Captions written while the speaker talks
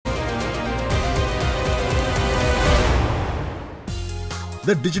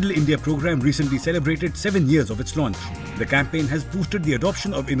The Digital India program recently celebrated 7 years of its launch. The campaign has boosted the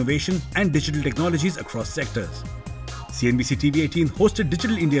adoption of innovation and digital technologies across sectors. CNBC-TV18 hosted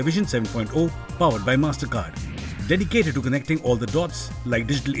Digital India Vision 7.0 powered by MasterCard, dedicated to connecting all the dots like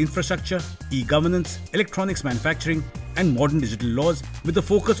digital infrastructure, e-governance, electronics manufacturing and modern digital laws with a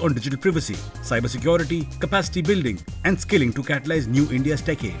focus on digital privacy, cybersecurity, capacity building and skilling to catalyze New India's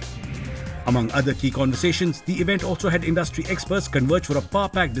decade. Among other key conversations, the event also had industry experts converge for a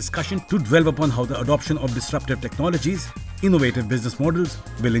power-packed discussion to delve upon how the adoption of disruptive technologies, innovative business models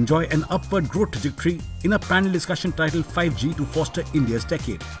will enjoy an upward growth trajectory in a panel discussion titled 5G to Foster India's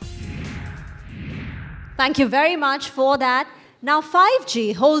Decade. Thank you very much for that. Now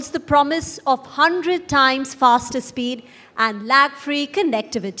 5G holds the promise of 100 times faster speed and lag-free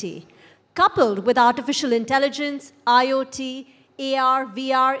connectivity. Coupled with artificial intelligence, IoT, AR,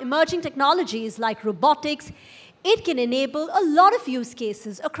 VR, emerging technologies like robotics, it can enable a lot of use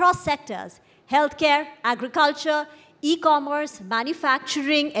cases across sectors: healthcare, agriculture, e-commerce,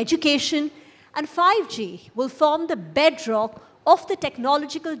 manufacturing, education, and 5G will form the bedrock of the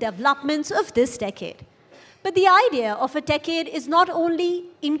technological developments of this decade. But the idea of a decade is not only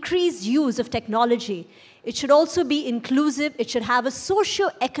increased use of technology, it should also be inclusive, it should have a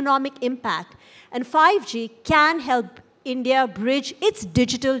socio-economic impact, and 5G can help India bridge its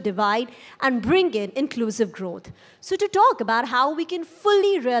digital divide and bring in inclusive growth. So to talk about how we can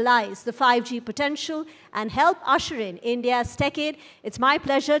fully realize the 5G potential and help usher in India's decade, it's my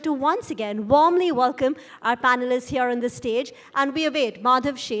pleasure to once again warmly welcome our panelists here on the stage, and we await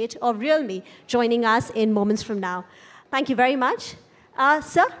Madhav Sheth of Realme joining us in moments from now. Thank you very much.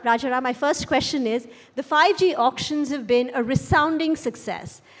 Sir, Rajaram, my first question is, the 5G auctions have been a resounding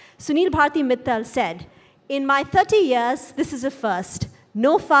success. Sunil Bharti Mittal said, "In my 30 years, this is a first.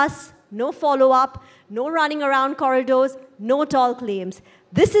 No fuss, no follow-up, no running around corridors, no tall claims.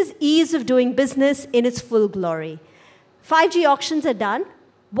 This is ease of doing business in its full glory." 5G auctions are done.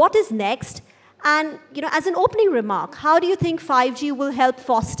 What is next? And as an opening remark, how do you think 5G will help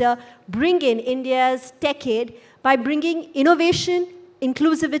foster, bring in India's decade by bringing innovation,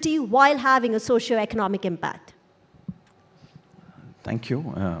 inclusivity, while having a socio-economic impact? Thank you.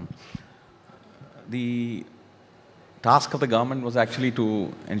 The task of the government was actually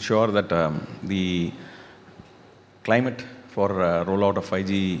to ensure that the climate for rollout of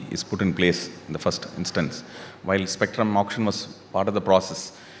 5G is put in place in the first instance. While spectrum auction was part of the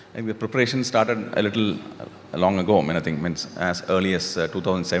process, I think the preparation started a little long ago. I think as early as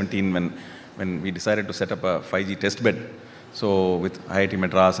 2017 when we decided to set up a 5G test bed. So with IIT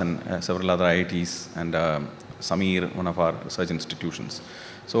Madras and several other IITs and Samir, one of our research institutions.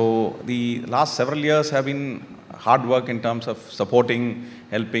 So the last several years have been hard work in terms of supporting,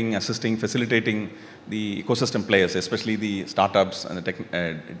 helping, assisting, facilitating the ecosystem players, especially the startups and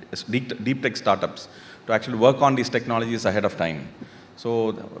the deep tech startups, to actually work on these technologies ahead of time.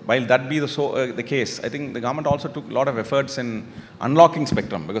 So while that be the case, I think the government also took a lot of efforts in unlocking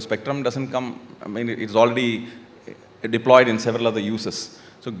spectrum, because spectrum doesn't come, it's already deployed in several other uses.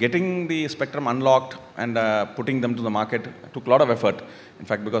 So getting the spectrum unlocked and putting them to the market took a lot of effort. In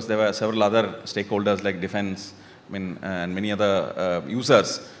fact, because there were several other stakeholders like defense, and many other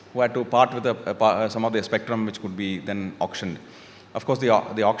users who had to part with some of the spectrum which could be then auctioned. Of course,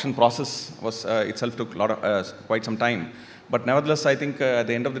 the auction process was itself took quite some time. But nevertheless, I think at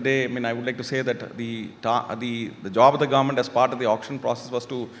the end of the day, I would like to say that the job of the government as part of the auction process was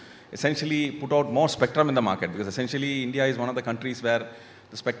to essentially put out more spectrum in the market, because essentially India is one of the countries where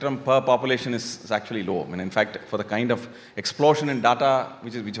the spectrum per population is actually low. In fact, for the kind of explosion in data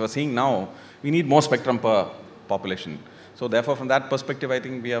which we're seeing now, we need more spectrum per population. So therefore, from that perspective, I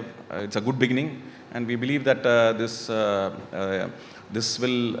think we have it's a good beginning, and we believe that this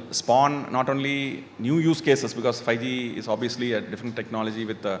will spawn not only new use cases, because 5G is obviously a different technology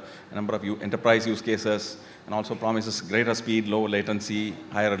with a number of enterprise use cases, and also promises greater speed, low latency,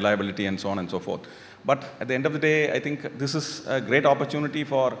 higher reliability, and so on and so forth. But at the end of the day, I think this is a great opportunity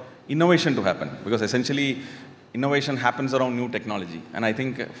for innovation to happen, because essentially innovation happens around new technology. And I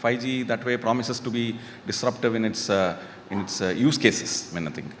think 5G that way promises to be disruptive in its use cases, I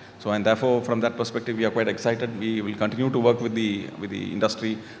think. So, and therefore, from that perspective, we are quite excited. We will continue to work with the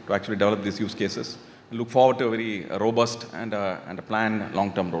industry to actually develop these use cases. We look forward to a very robust and a planned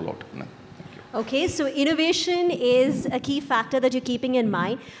long-term rollout. Okay, so innovation is a key factor that you're keeping in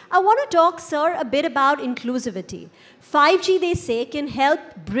mind. I want to talk, sir, a bit about inclusivity. 5G, they say, can help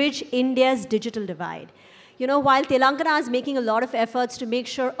bridge India's digital divide. While Telangana is making a lot of efforts to make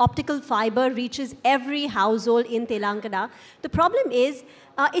sure optical fiber reaches every household in Telangana, the problem is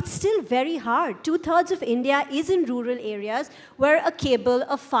it's still very hard. 2/3 of India is in rural areas where a cable,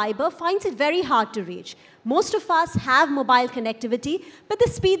 a fiber, finds it very hard to reach. Most of us have mobile connectivity, but the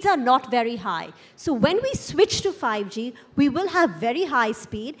speeds are not very high. So when we switch to 5G, we will have very high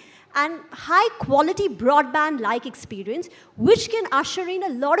speed and high-quality broadband-like experience, which can usher in a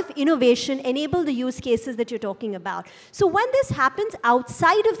lot of innovation, enable the use cases that you're talking about. So when this happens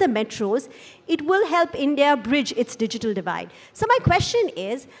outside of the metros, it will help India bridge its digital divide. So my question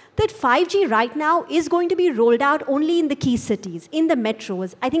is that 5G right now is going to be rolled out only in the key cities, in the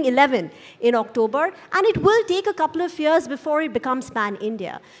metros, I think 11 in October, and it will take a couple of years before it becomes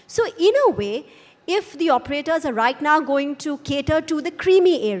pan-India. So in a way, if the operators are right now going to cater to the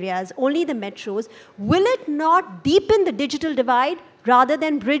creamy areas, only the metros, will it not deepen the digital divide rather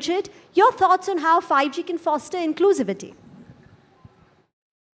than bridge it? Your thoughts on how 5G can foster inclusivity?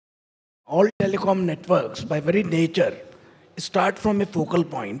 All telecom networks, by very nature, start from a focal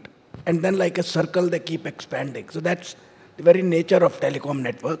point, and then like a circle, they keep expanding. So that's the very nature of telecom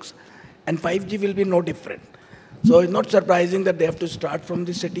networks, and 5G will be no different. So it's not surprising that they have to start from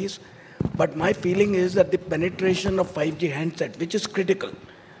the cities. But my feeling is that the penetration of 5G handsets, which is critical,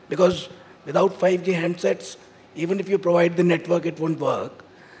 because without 5G handsets, even if you provide the network, it won't work.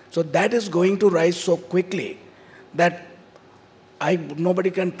 So that is going to rise so quickly that nobody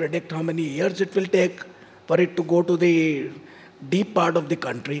can predict how many years it will take for it to go to the deep part of the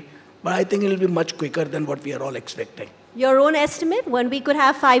country. But I think it will be much quicker than what we are all expecting. Your own estimate when we could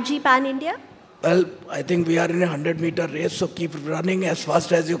have 5G pan-India? Well, I think we are in a 100-meter race, so keep running as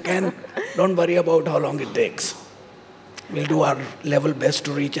fast as you can. Don't worry about how long it takes. We'll do our level best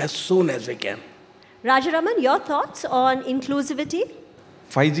to reach as soon as we can. Rajaraman, your thoughts on inclusivity?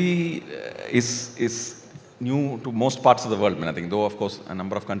 5G is new to most parts of the world, I think, though, of course, a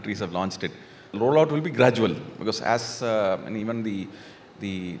number of countries have launched it. Rollout will be gradual, because as and even the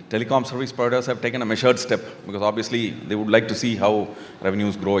telecom service providers have taken a measured step, because obviously they would like to see how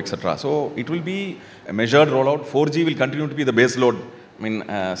revenues grow, etc. So it will be a measured rollout. 4G will continue to be the base load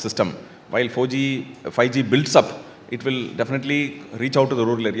system. While 5G builds up, it will definitely reach out to the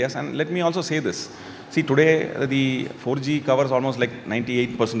rural areas. And let me also say this. See, today the 4G covers almost like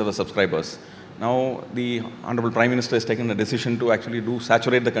 98% of the subscribers. Now the Honorable Prime Minister has taken a decision to actually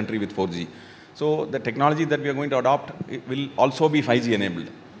saturate the country with 4G. So the technology that we are going to adopt will also be 5G enabled.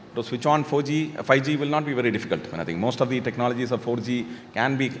 To switch on 5G will not be very difficult. I think most of the technologies of 4G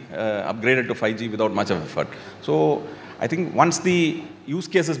can be upgraded to 5G without much of effort. So I think once the use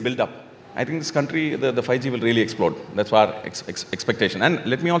case is built up, I think this country, the 5G will really explode. That's our expectation. And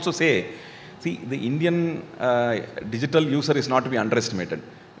let me also say, see, the Indian digital user is not to be underestimated.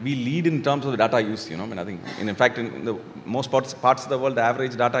 We lead in terms of the data use, I think, in fact, in the most parts of the world, the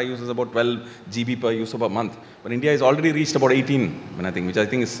average data use is about 12 GB per user per month. But India has already reached about 18, I think, which I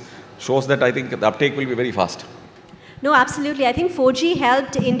think shows that I think the uptake will be very fast. No, absolutely. I think 4G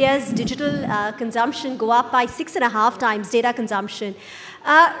helped India's digital consumption go up by 6.5 times data consumption.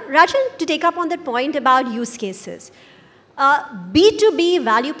 Rajan, to take up on that point about use cases, B2B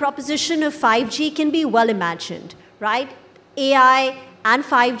value proposition of 5G can be well imagined, right? AI and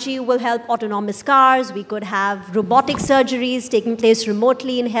 5G will help autonomous cars. We could have robotic surgeries taking place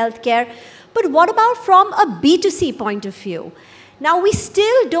remotely in healthcare. But what about from a B2C point of view? Now, we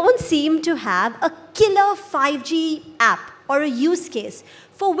still don't seem to have a killer 5G app or a use case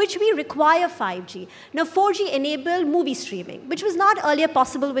for which we require 5G. Now, 4G enabled movie streaming, which was not earlier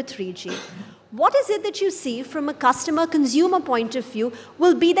possible with 3G. What is it that you see from a customer-consumer point of view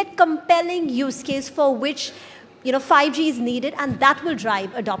will be that compelling use case for which 5G is needed, and that will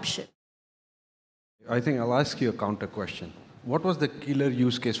drive adoption? I think I'll ask you a counter question. What was the killer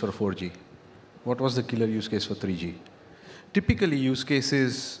use case for 4G? What was the killer use case for 3G? Typically, use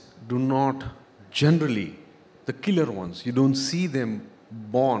cases do not generally, the killer ones, you don't see them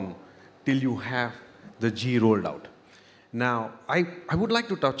born till you have the G rolled out. Now, I would like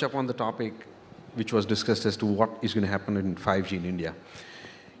to touch upon the topic which was discussed as to what is going to happen in 5G in India.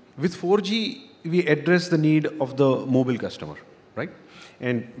 With 4G, we address the need of the mobile customer, right?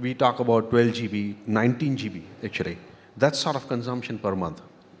 And we talk about 12 GB, 19 GB actually. That's sort of consumption per month,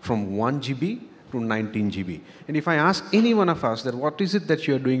 from 1 GB to 19 GB. And if I ask any one of us that what is it that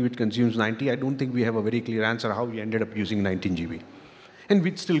you're doing which consumes 90, I don't think we have a very clear answer how we ended up using 19 GB. And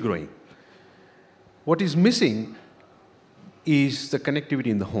it's still growing. What is missing is the connectivity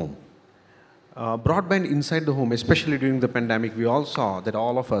in the home. Broadband inside the home, especially during the pandemic, we all saw that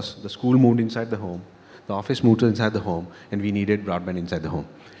all of us, the school moved inside the home, the office moved inside the home, and we needed broadband inside the home.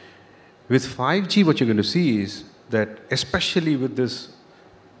 With 5G, what you're going to see is that, especially with this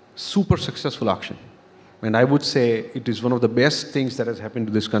super successful auction, And I would say it is one of the best things that has happened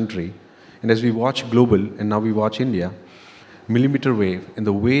to this country. And as we watch global, and now we watch India, millimeter wave and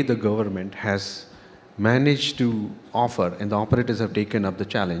the way the government has managed to offer, and the operators have taken up the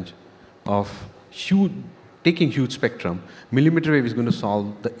challenge of taking huge spectrum, millimeter wave is going to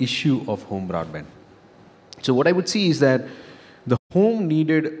solve the issue of home broadband. So what I would see is that the home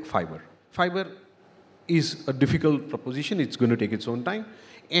needed fiber. Fiber is a difficult proposition. It's going to take its own time.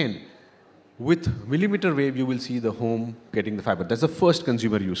 And with millimeter wave, you will see the home getting the fiber. That's the first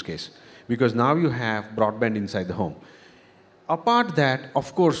consumer use case, because now you have broadband inside the home. Apart that,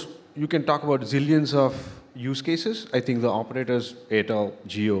 of course, you can talk about zillions of use cases. I think the operators, Airtel,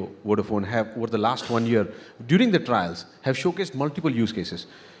 Jio, Vodafone, have, over the last 1 year, during the trials, have showcased multiple use cases.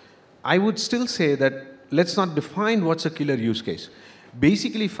 I would still say that let's not define what's a killer use case.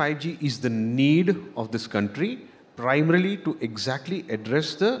 Basically, 5G is the need of this country, primarily to exactly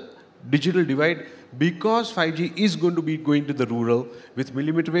address the digital divide, because 5G is going to be going to the rural. With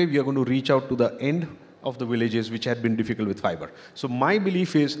millimeter wave, we are going to reach out to the end of the villages which had been difficult with fiber. So my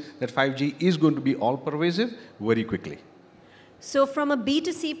belief is that 5G is going to be all pervasive very quickly. So from a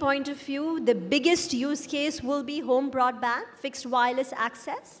B2C point of view, the biggest use case will be home broadband, fixed wireless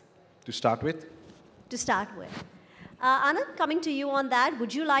access? To start with? To start with. Anand, coming to you on that,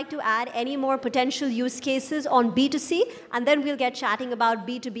 would you like to add any more potential use cases on B2C? And then we'll get chatting about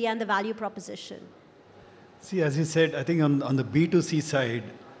B2B and the value proposition. See, as you said, I think on the B2C side,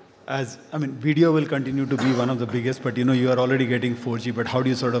 video will continue to be one of the biggest, but you are already getting 4G, but how do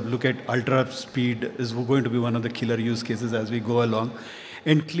you sort of look at ultra speed is going to be one of the killer use cases as we go along.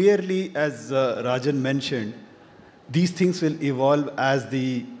 And clearly, as Rajan mentioned, these things will evolve as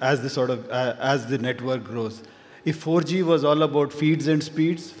the network grows. If 4G was all about feeds and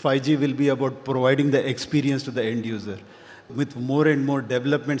speeds, 5G will be about providing the experience to the end user. With more and more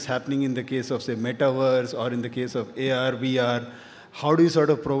developments happening in the case of, say, metaverse, or in the case of AR, VR, how do you sort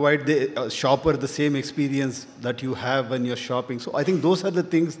of provide the shopper the same experience that you have when you're shopping? So I think those are the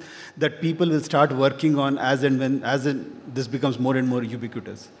things that people will start working on as this becomes more and more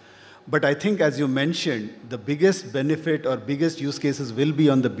ubiquitous. But I think, as you mentioned, the biggest benefit or biggest use cases will be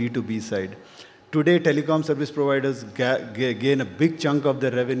on the B2B side. Today, telecom service providers gain a big chunk of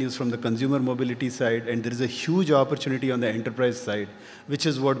their revenues from the consumer mobility side, and there is a huge opportunity on the enterprise side, which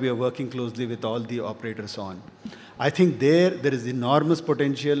is what we are working closely with all the operators on. I think there is enormous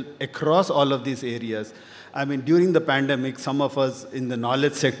potential across all of these areas. I mean, during the pandemic, some of us in the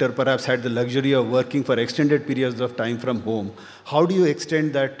knowledge sector perhaps had the luxury of working for extended periods of time from home. How do you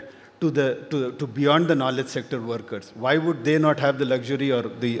extend that to beyond the knowledge sector workers? Why would they not have the luxury or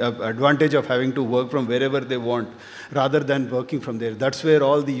the advantage of having to work from wherever they want rather than working from there? That's where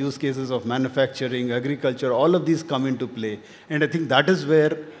all the use cases of manufacturing, agriculture, all of these come into play. And I think that is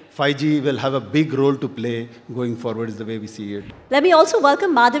where 5G will have a big role to play going forward, is the way we see it. Let me also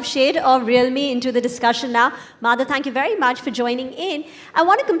welcome Madhav Shade of Realme into the discussion now. Madhav, thank you very much for joining in. I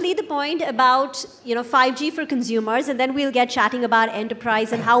want to complete the point about 5G for consumers, and then we'll get chatting about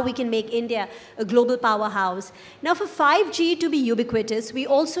enterprise and how we can make India a global powerhouse. Now, for 5G to be ubiquitous, we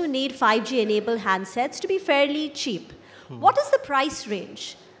also need 5G-enabled handsets to be fairly cheap. What is the price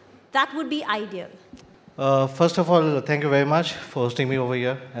range? That would be ideal. First of all, thank you very much for hosting me over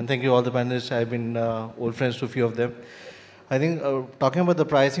here, and thank you all the panelists. I've been old friends to a few of them. I think talking about the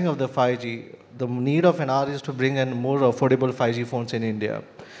pricing of the 5G, the need of an hour is to bring in more affordable 5G phones in India.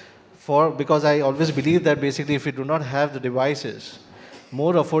 Because I always believe that basically if we do not have the devices,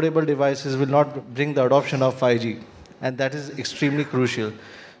 more affordable devices will not bring the adoption of 5G, and that is extremely crucial.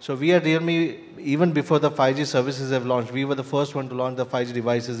 So we at Realme, even before the 5G services have launched, we were the first one to launch the 5G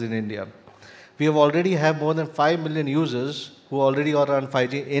devices in India. We have already have more than 5 million users who already are on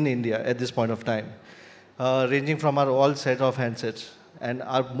 5G in India at this point of time, ranging from our all set of handsets. And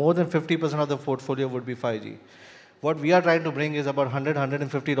more than 50% of the portfolio would be 5G. What we are trying to bring is about $100,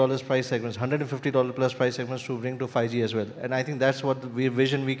 $150 price segments, $150 plus price segments to bring to 5G as well. And I think that's what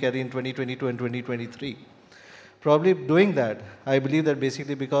vision we carry in 2022 and 2023. Probably doing that, I believe that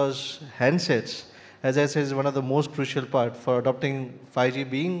basically because handsets, as I said, is one of the most crucial part for adopting 5G,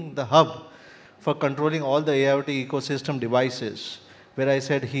 being the hub for controlling all the IoT ecosystem devices. Where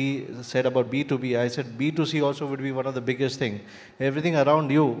he said about B2B, I said B2C also would be one of the biggest thing. Everything around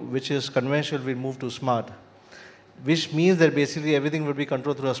you, which is conventional, will move to smart, which means that basically everything will be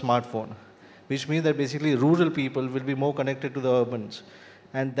controlled through a smartphone, which means that basically rural people will be more connected to the urbans.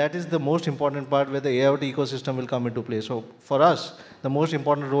 And that is the most important part where the IoT ecosystem will come into play. So for us, the most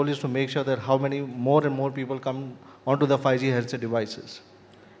important role is to make sure that how many more and more people come onto the 5G handset devices.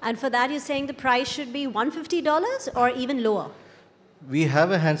 And for that, you're saying the price should be $150 or even lower? We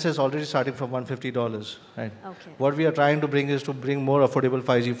have a handsets already starting from $150, right? Okay. What we are trying to bring is to bring more affordable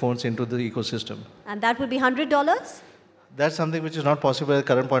 5G phones into the ecosystem. And that would be $100? That's something which is not possible at the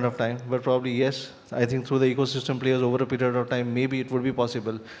current point of time, but probably yes. I think through the ecosystem players over a period of time, maybe it would be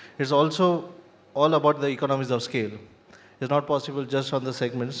possible. It's also all about the economies of scale. It's not possible just on the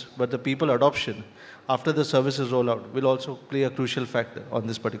segments, but the people adoption after the services roll out will also play a crucial factor on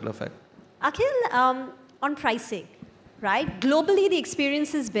this particular fact. Akhil, on pricing, right? Globally, the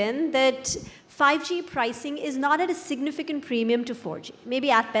experience has been that 5G pricing is not at a significant premium to 4G,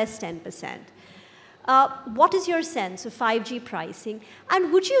 maybe at best 10%. What is your sense of 5G pricing?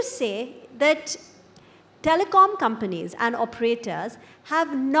 And would you say that telecom companies and operators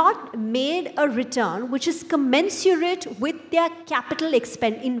have not made a return which is commensurate with their capital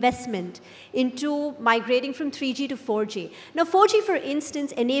investment into migrating from 3G to 4G? Now, 4G, for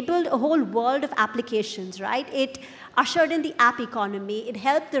instance, enabled a whole world of applications, right? It ushered in the app economy. It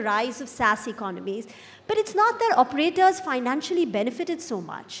helped the rise of SaaS economies. But it's not that operators financially benefited so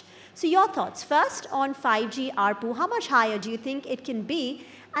much. So your thoughts, first on 5G ARPU, how much higher do you think it can be?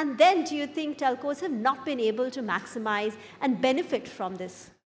 And then do you think telcos have not been able to maximize and benefit from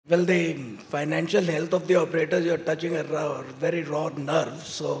this? Well, the financial health of the operators, you're touching a very raw nerve,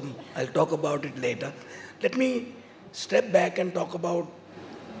 so I'll talk about it later. Let me step back and talk about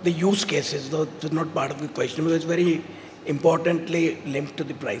the use cases, though it's not part of the question, because it's very importantly linked to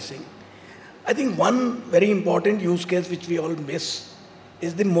the pricing. I think one very important use case which we all miss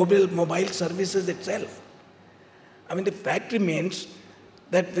is the mobile services itself. I mean, the fact remains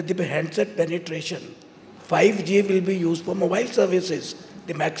that with the handset penetration, 5G will be used for mobile services,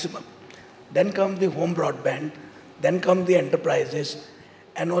 the maximum. Then come the home broadband, then come the enterprises,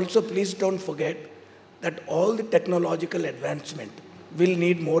 and also please don't forget that all the technological advancement will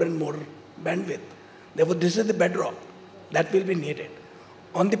need more and more bandwidth. Therefore, this is the bedrock that will be needed.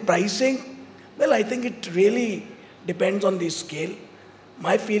 On the pricing, well, I think it really depends on the scale.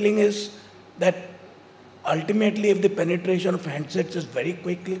 My feeling is that ultimately, if the penetration of handsets is very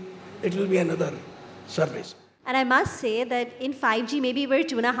quickly, it will be another service. And I must say that in 5G, maybe we're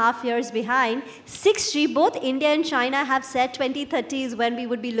 2.5 years behind. 6G, both India and China have said 2030 is when we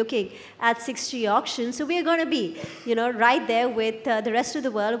would be looking at 6G auction. So we're going to be, right there with the rest of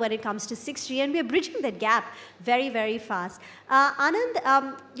the world when it comes to 6G, and we're bridging that gap very, very fast.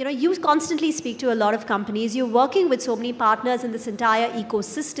 Anand, you constantly speak to a lot of companies. You're working with so many partners in this entire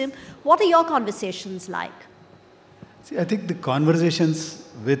ecosystem. What are your conversations like? See, I think the conversations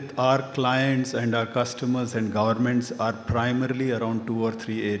with our clients and our customers and governments are primarily around 2 or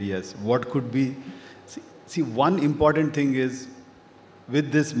 3 areas. What could be, see, one important thing is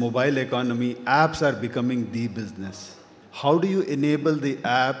with this mobile economy, apps are becoming the business. How do you enable the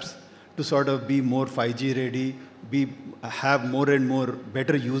apps to sort of be more 5G ready, have more and more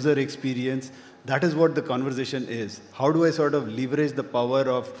better user experience? That is what the conversation is. How do I sort of leverage the power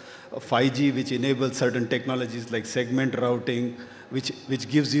of 5G, which enables certain technologies like segment routing, which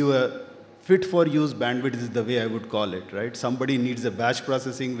gives you a fit-for-use bandwidth is the way I would call it, right? Somebody needs a batch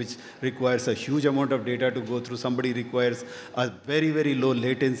processing, which requires a huge amount of data to go through. Somebody requires a very, very low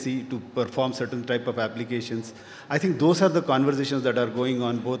latency to perform certain type of applications. I think those are the conversations that are going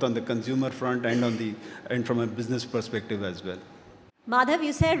on both on the consumer front and from a business perspective as well. Madhav,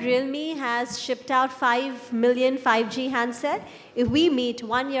 you said Realme has shipped out 5 million 5G handset. If we meet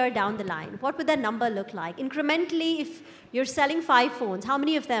 1 year down the line, what would that number look like? Incrementally, if you're selling 5 phones, how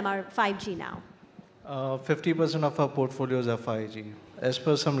many of them are 5G now? 50% of our portfolios are 5G. As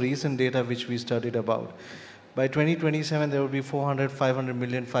per some recent data which we studied about, by 2027, there will be 500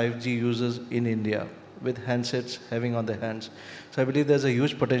 million 5G users in India with handsets having on their hands. So I believe there's a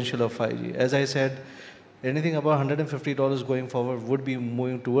huge potential of 5G. As I said, anything above $150 going forward would be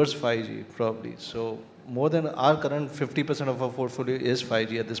moving towards 5G probably. So more than our current 50% of our portfolio is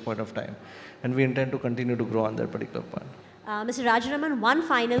 5G at this point of time. And we intend to continue to grow on that particular point. Mr. Rajaraman, one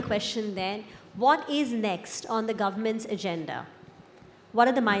final question then. What is next on the government's agenda? What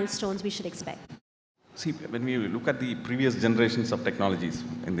are the milestones we should expect? See, when we look at the previous generations of technologies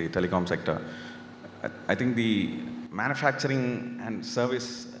in the telecom sector, I think the manufacturing and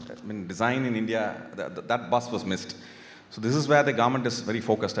service design in India, that bus was missed. So this is where the government is very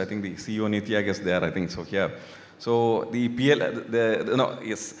focused. I think the CEO Niti Aayog is there, I think so here. So the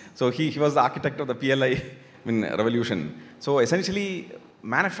yes. So he was the architect of the PLI revolution. So essentially,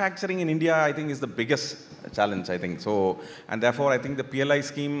 manufacturing in India, I think, is the biggest challenge, I think. So, and therefore, I think the PLI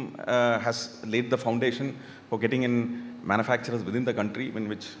scheme has laid the foundation for getting in manufacturers within the country, in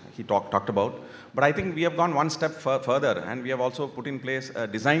which he talked about. But I think we have gone one step further, and we have also put in place a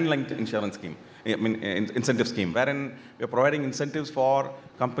design-linked insurance scheme, incentive scheme, wherein we are providing incentives for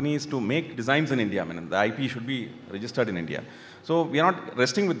companies to make designs in India. The IP should be registered in India. So we are not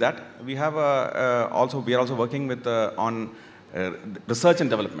resting with that. We have we are also working with on research and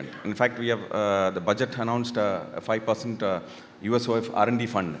development. In fact, we have the budget announced a 5% USOF R&D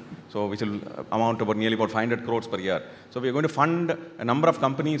fund, so which will amount to nearly about 500 crores per year. So we are going to fund a number of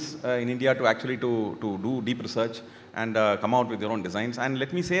companies in India to actually to do deep research and come out with their own designs. And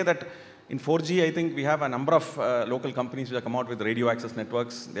let me say that in 4G, I think we have a number of local companies which have come out with radio access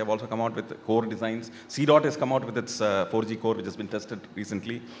networks. They have also come out with core designs. C-Dot has come out with its 4G core, which has been tested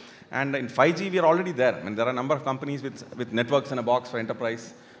recently. And in 5G, we are already there. There are a number of companies with networks in a box for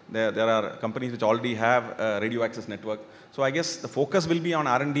enterprise. There are companies which already have a radio access network. So I guess the focus will be on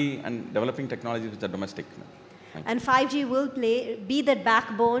R&D and developing technologies which are domestic. And 5G will be that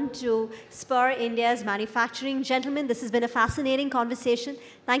backbone to spur India's manufacturing. Gentlemen, this has been a fascinating conversation.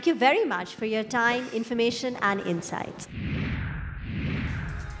 Thank you very much for your time, information, and insights.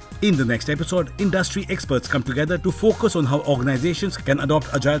 In the next episode, industry experts come together to focus on how organizations can adopt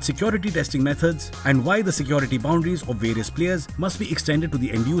agile security testing methods and why the security boundaries of various players must be extended to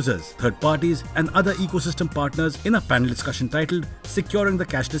the end users, third parties, and other ecosystem partners in a panel discussion titled Securing the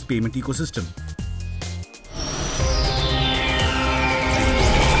Cashless Payment Ecosystem.